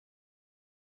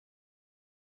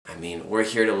I mean, we're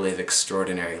here to live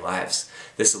extraordinary lives.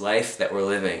 This life that we're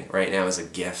living right now is a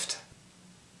gift.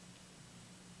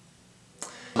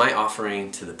 My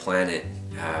offering to the planet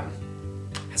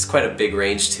has quite a big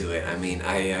range to it. I mean,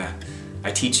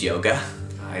 I teach yoga,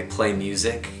 I play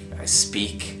music, I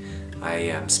speak,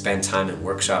 I spend time in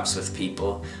workshops with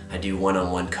people, I do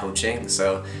one-on-one coaching,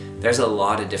 so there's a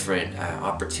lot of different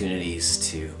opportunities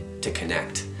to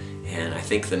connect. And I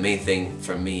think the main thing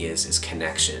for me is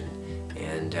connection.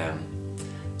 And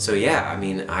so yeah, I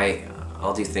mean,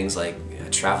 I'll do things like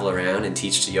travel around and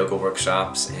teach yoga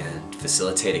workshops and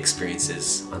facilitate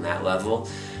experiences on that level.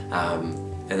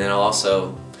 And then I'll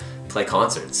also play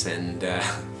concerts and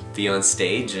be on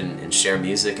stage and share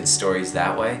music and stories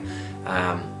that way.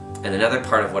 And another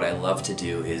part of what I love to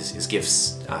do is give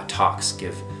talks,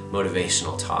 give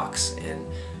motivational talks. And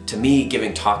to me,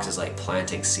 giving talks is like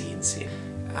planting seeds.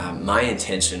 My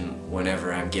intention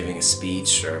whenever I'm giving a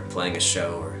speech or playing a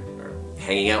show or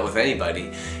hanging out with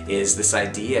anybody is this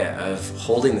idea of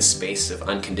holding the space of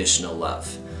unconditional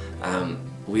love.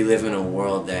 We live in a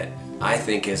world that I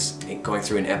think is going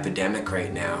through an epidemic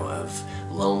right now of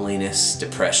loneliness,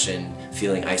 depression,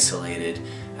 feeling isolated.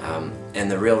 And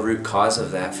the real root cause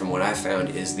of that, from what I've found,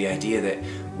 is the idea that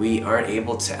we aren't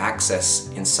able to access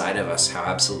inside of us how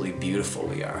absolutely beautiful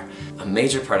we are. A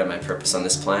major part of my purpose on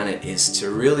this planet is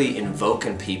to really invoke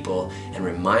in people and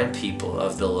remind people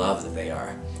of the love that they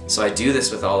are. So I do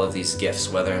this with all of these gifts,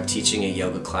 whether I'm teaching a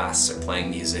yoga class or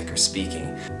playing music or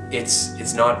speaking.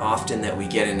 It's not often that we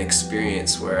get an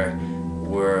experience where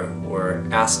we're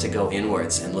asked to go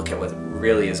inwards and look at what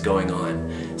really is going on.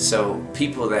 So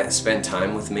people that spend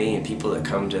time with me and people that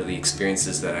come to the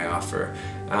experiences that I offer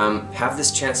have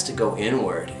this chance to go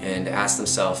inward and ask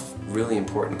themselves really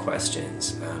important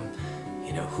questions.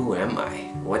 You know, who am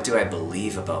I? What do I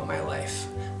believe about my life?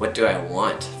 What do I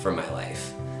want for my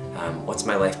life? What's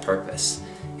my life purpose?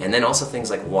 And then also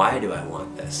things like, why do I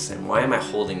want this? And why am I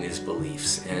holding these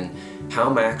beliefs? And how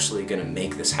am I actually going to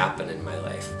make this happen in my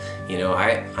life? You know,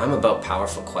 I'm about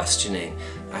powerful questioning.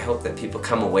 I hope that people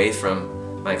come away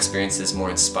from my experiences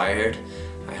more inspired.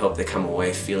 I hope they come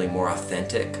away feeling more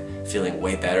authentic, feeling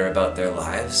way better about their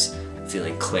lives,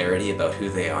 feeling clarity about who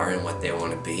they are and what they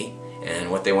want to be, and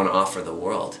what they want to offer the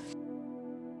world.